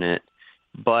role in it.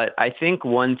 But I think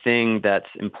one thing that's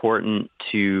important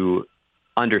to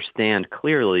understand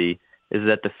clearly is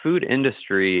that the food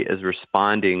industry is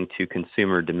responding to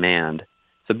consumer demand.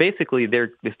 So basically, the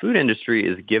food industry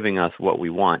is giving us what we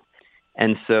want.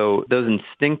 And so those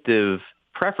instinctive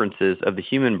preferences of the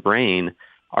human brain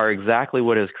are exactly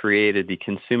what has created the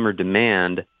consumer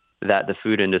demand that the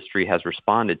food industry has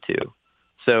responded to.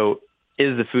 So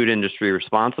is the food industry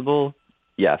responsible?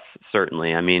 Yes,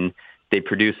 certainly. I mean, they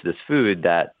produce this food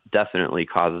that definitely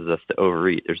causes us to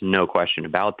overeat. There's no question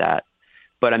about that.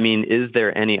 But I mean, is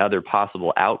there any other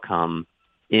possible outcome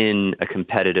in a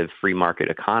competitive free market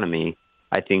economy?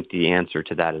 I think the answer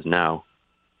to that is no.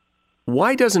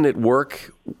 Why doesn't it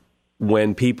work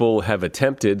when companies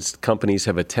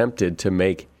have attempted to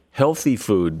make healthy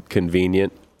food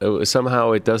convenient?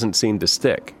 Somehow it doesn't seem to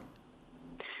stick.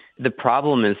 The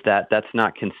problem is that that's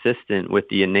not consistent with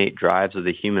the innate drives of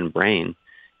the human brain.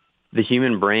 The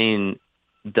human brain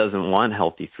doesn't want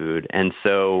healthy food. And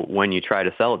so when you try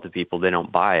to sell it to people, they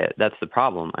don't buy it. That's the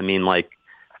problem. I mean, like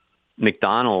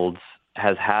McDonald's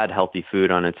has had healthy food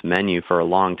on its menu for a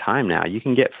long time now. You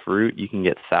can get fruit, you can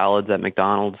get salads at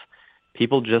McDonald's.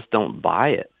 People just don't buy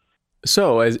it.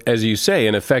 So, as you say,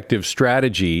 an effective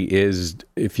strategy is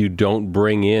if you don't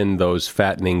bring in those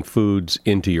fattening foods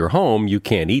into your home, you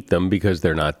can't eat them because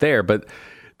they're not there. But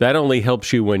that only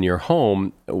helps you when you're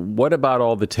home. What about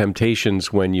all the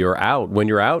temptations when you're out? When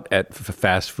you're out at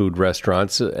fast food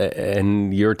restaurants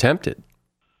and you're tempted?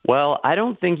 Well, I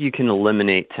don't think you can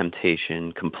eliminate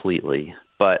temptation completely,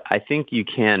 but I think you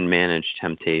can manage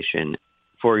temptation.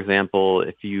 For example,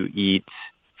 if you eat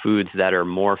foods that are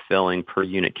more filling per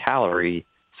unit calorie.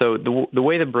 So the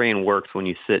way the brain works when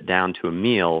you sit down to a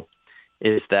meal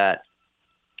is that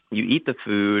you eat the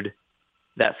food,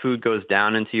 that food goes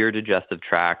down into your digestive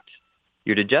tract.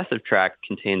 Your digestive tract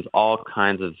contains all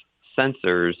kinds of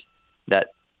sensors that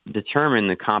determine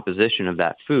the composition of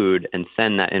that food and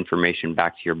send that information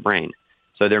back to your brain.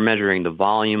 So they're measuring the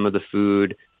volume of the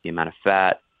food, the amount of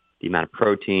fat, the amount of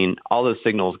protein. All those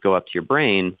signals go up to your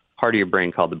brain, part of your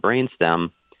brain called the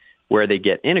brainstem, where they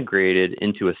get integrated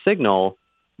into a signal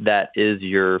that is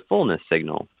your fullness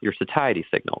signal, your satiety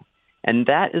signal. And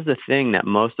that is the thing that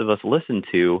most of us listen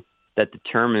to that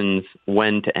determines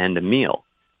when to end a meal.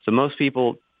 So most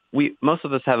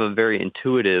of us have a very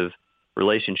intuitive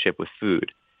relationship with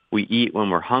food. We eat when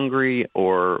we're hungry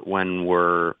or when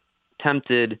we're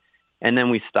tempted, and then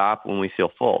we stop when we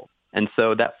feel full. And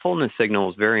so that fullness signal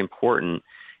is very important.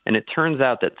 And it turns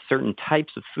out that certain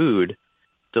types of food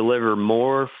deliver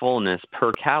more fullness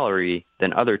per calorie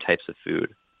than other types of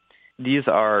food. These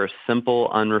are simple,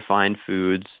 unrefined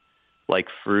foods like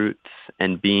fruits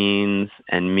and beans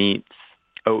and meats,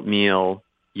 oatmeal,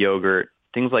 yogurt,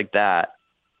 things like that,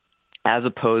 as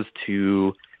opposed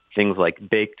to things like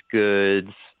baked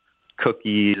goods,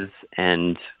 cookies,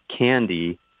 and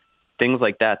candy. Things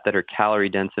like that are calorie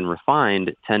dense and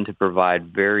refined tend to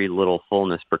provide very little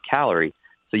fullness per calorie.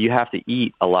 So you have to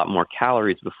eat a lot more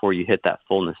calories before you hit that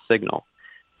fullness signal.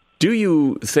 Do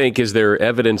you think, is there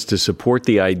evidence to support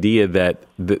the idea that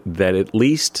at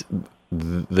least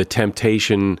the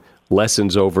temptation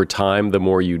lessens over time the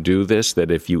more you do this, that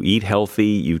if you eat healthy,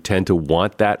 you tend to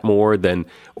want that more than,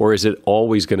 or is it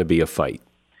always going to be a fight?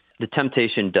 The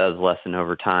temptation does lessen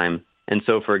over time. And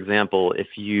so, for example,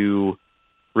 if you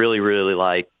really, really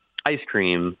like ice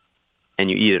cream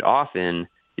and you eat it often,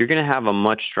 you're going to have a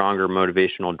much stronger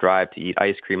motivational drive to eat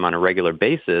ice cream on a regular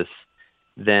basis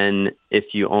than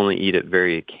if you only eat it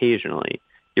very occasionally.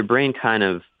 Your brain kind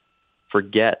of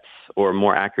forgets, or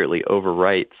more accurately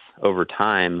overwrites over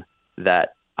time,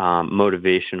 that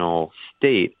motivational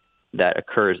state that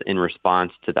occurs in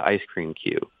response to the ice cream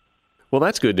cue. Well,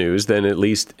 that's good news. Then at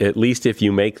least if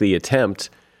you make the attempt,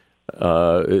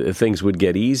 things would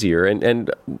get easier. And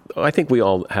I think we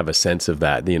all have a sense of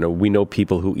that. You know, we know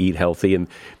people who eat healthy and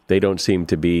they don't seem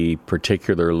to be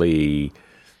particularly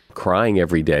crying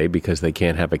every day because they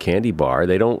can't have a candy bar.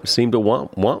 They don't seem to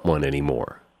want one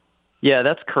anymore. Yeah,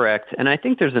 that's correct. And I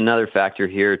think there's another factor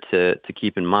here to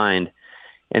keep in mind,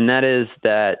 and that is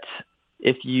that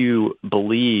if you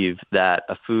believe that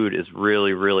a food is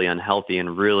really, really unhealthy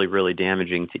and really, really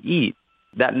damaging to eat,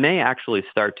 that may actually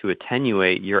start to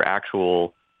attenuate your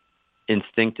actual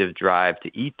instinctive drive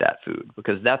to eat that food,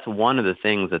 because that's one of the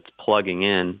things that's plugging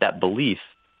in, that belief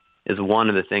is one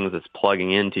of the things that's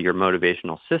plugging into your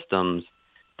motivational systems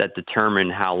that determine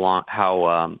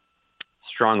how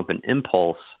strong of an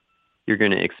impulse you're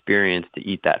going to experience to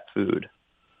eat that food.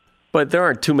 But there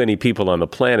aren't too many people on the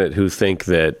planet who think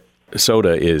that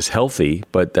soda is healthy,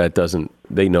 but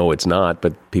they know it's not,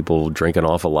 but people drink an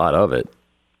awful lot of it.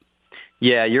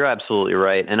 Yeah, you're absolutely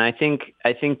right. And I think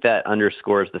that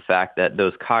underscores the fact that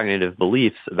those cognitive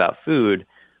beliefs about food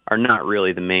are not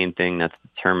really the main thing that's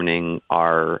determining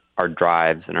our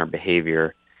drives and our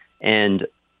behavior. And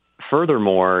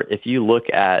furthermore, if you look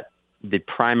at the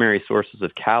primary sources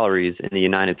of calories in the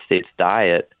United States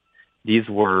diet, these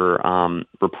were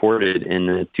reported in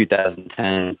the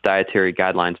 2010 Dietary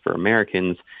Guidelines for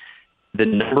Americans. The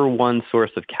number one source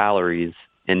of calories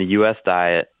in the U.S.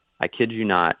 diet, I kid you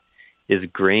not, is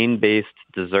grain-based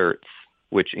desserts,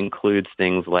 which includes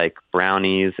things like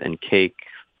brownies and cake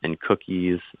and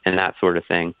cookies and that sort of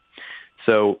thing.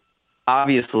 So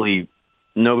obviously,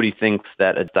 nobody thinks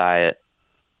that a diet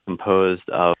composed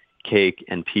of cake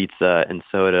and pizza and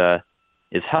soda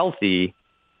is healthy,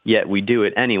 yet we do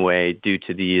it anyway due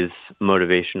to these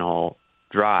motivational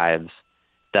drives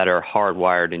that are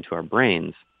hardwired into our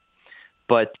brains.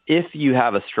 But if you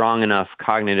have a strong enough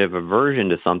cognitive aversion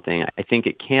to something, I think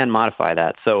it can modify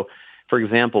that. So, for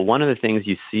example, one of the things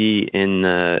you see in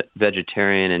the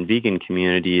vegetarian and vegan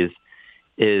communities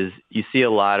is you see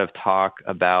a lot of talk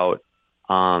about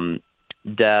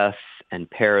death and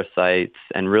parasites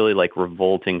and really like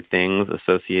revolting things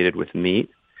associated with meat.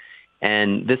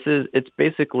 And it's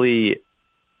basically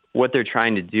what they're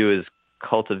trying to do is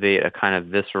cultivate a kind of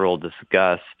visceral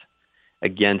disgust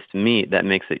against meat that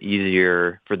makes it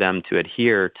easier for them to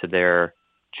adhere to their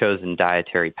chosen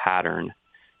dietary pattern.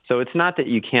 So it's not that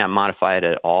you can't modify it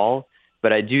at all,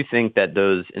 but I do think that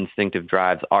those instinctive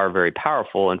drives are very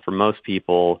powerful, and for most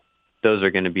people, those are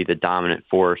going to be the dominant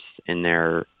force in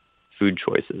their food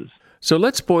choices. So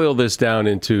let's boil this down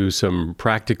into some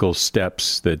practical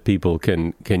steps that people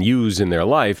can use in their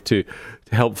life to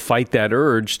help fight that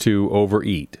urge to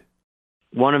overeat.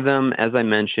 One of them, as I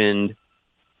mentioned,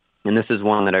 and this is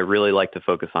one that I really like to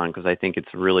focus on because I think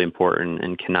it's really important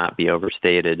and cannot be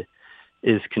overstated,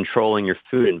 is controlling your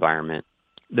food environment.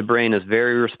 The brain is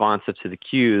very responsive to the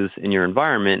cues in your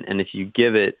environment, and if you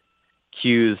give it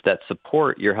cues that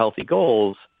support your healthy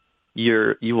goals,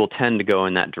 you will tend to go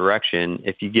in that direction.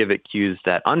 If you give it cues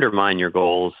that undermine your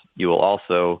goals, you will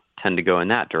also tend to go in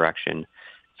that direction.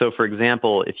 So, for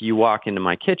example, if you walk into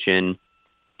my kitchen,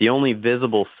 the only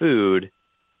visible food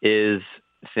is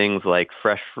things like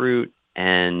fresh fruit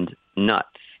and nuts.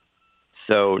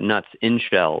 So nuts in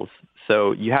shells.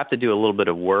 So you have to do a little bit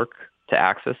of work to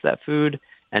access that food,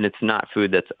 and it's not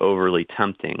food that's overly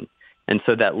tempting. And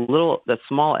so that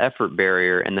small effort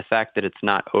barrier and the fact that it's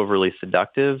not overly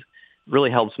seductive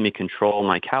really helps me control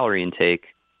my calorie intake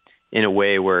in a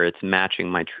way where it's matching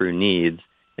my true needs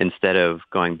instead of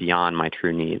going beyond my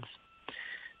true needs.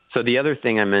 So the other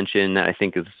thing I mentioned that I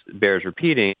think bears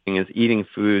repeating is eating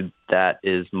food that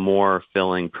is more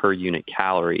filling per unit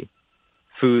calorie.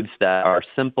 Foods that are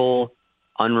simple,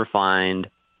 unrefined,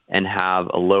 and have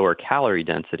a lower calorie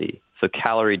density. So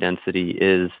calorie density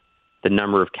is the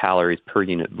number of calories per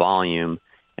unit volume.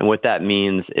 And what that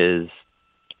means is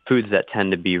foods that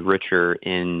tend to be richer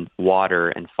in water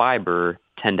and fiber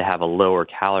tend to have a lower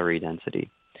calorie density.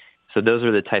 So those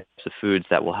are the types of foods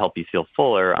that will help you feel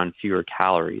fuller on fewer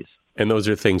calories. And those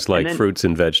are things like fruits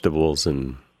and vegetables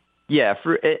and... Yeah,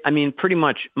 pretty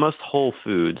much most whole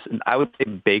foods. I would say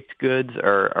baked goods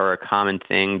are a common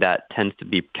thing that tends to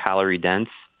be calorie dense,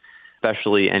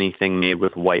 especially anything made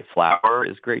with white flour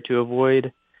is great to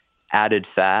avoid. Added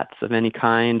fats of any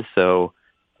kind, so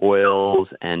oils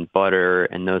and butter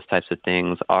and those types of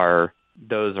things are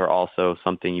also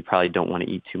something you probably don't want to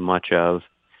eat too much of.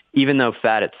 Even though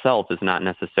fat itself is not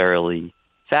necessarily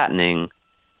fattening,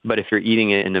 but if you're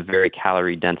eating it in a very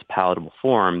calorie-dense, palatable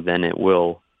form, then it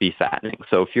will be fattening.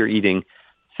 So if you're eating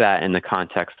fat in the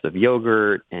context of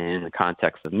yogurt, and in the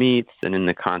context of meats, and in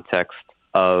the context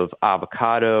of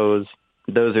avocados,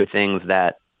 those are things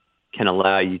that can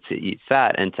allow you to eat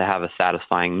fat and to have a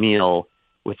satisfying meal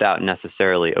without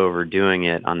necessarily overdoing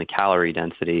it on the calorie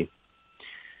density.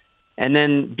 And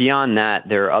then beyond that,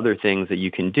 there are other things that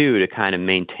you can do to kind of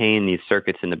maintain these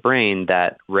circuits in the brain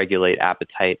that regulate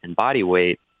appetite and body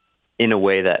weight in a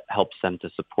way that helps them to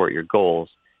support your goals.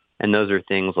 And those are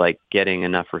things like getting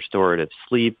enough restorative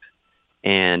sleep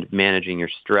and managing your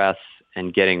stress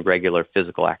and getting regular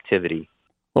physical activity.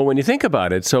 Well, when you think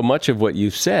about it, so much of what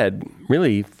you've said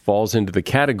really falls into the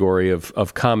category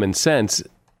of common sense.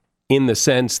 in the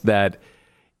sense that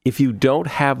if you don't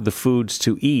have the foods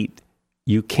to eat,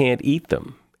 you can't eat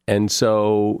them. And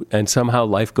somehow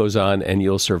life goes on and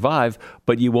you'll survive,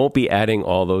 but you won't be adding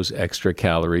all those extra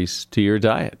calories to your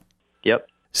diet. Yep.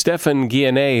 Stephan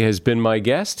Guyenet has been my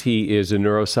guest. He is a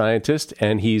neuroscientist,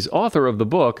 and he's author of the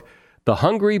book, The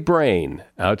Hungry Brain,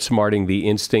 Outsmarting the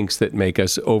Instincts That Make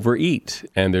Us Overeat.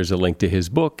 And there's a link to his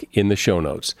book in the show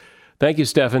notes. Thank you,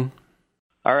 Stephan.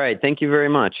 All right. Thank you very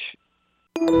much.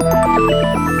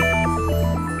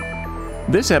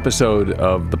 This episode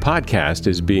of the podcast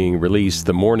is being released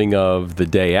the morning of the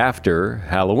day after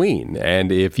Halloween.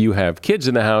 And if you have kids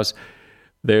in the house,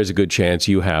 there's a good chance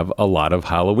you have a lot of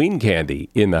Halloween candy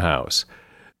in the house.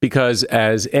 Because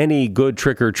as any good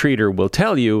trick-or-treater will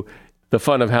tell you, the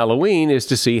fun of Halloween is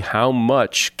to see how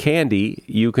much candy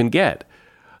you can get.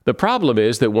 The problem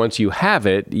is that once you have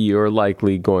it, you're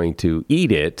likely going to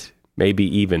eat it, maybe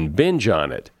even binge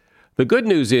on it. The good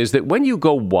news is that when you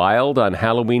go wild on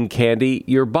Halloween candy,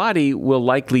 your body will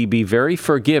likely be very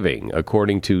forgiving,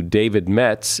 according to David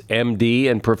Metz,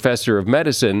 MD and professor of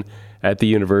medicine at the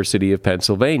University of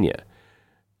Pennsylvania.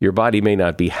 Your body may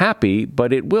not be happy,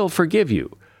 but it will forgive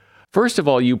you. First of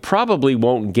all, you probably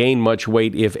won't gain much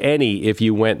weight, if any, if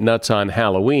you went nuts on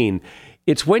Halloween.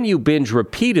 It's when you binge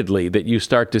repeatedly that you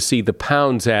start to see the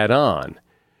pounds add on.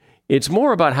 It's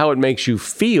more about how it makes you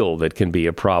feel that can be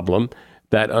a problem.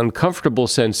 That uncomfortable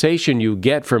sensation you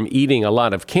get from eating a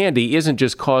lot of candy isn't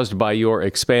just caused by your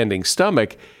expanding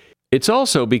stomach. It's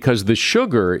also because the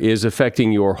sugar is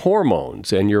affecting your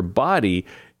hormones, and your body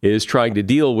is trying to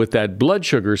deal with that blood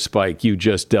sugar spike you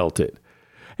just dealt it.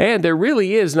 And there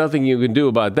really is nothing you can do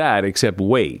about that except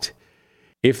wait.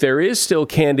 If there is still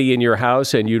candy in your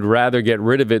house and you'd rather get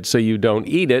rid of it so you don't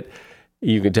eat it,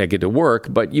 you can take it to work,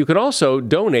 but you can also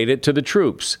donate it to the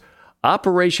troops.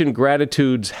 Operation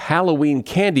Gratitude's Halloween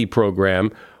Candy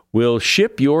Program will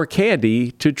ship your candy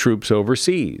to troops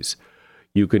overseas.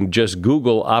 You can just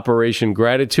Google Operation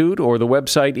Gratitude, or the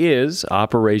website is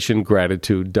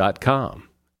operationgratitude.com.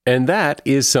 And that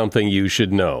is something you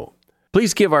should know.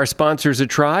 Please give our sponsors a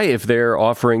try if they're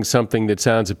offering something that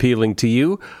sounds appealing to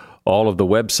you. All of the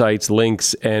websites,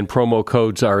 links, and promo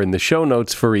codes are in the show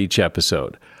notes for each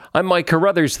episode. I'm Mike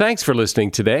Carruthers. Thanks for listening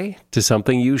today to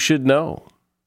Something You Should Know.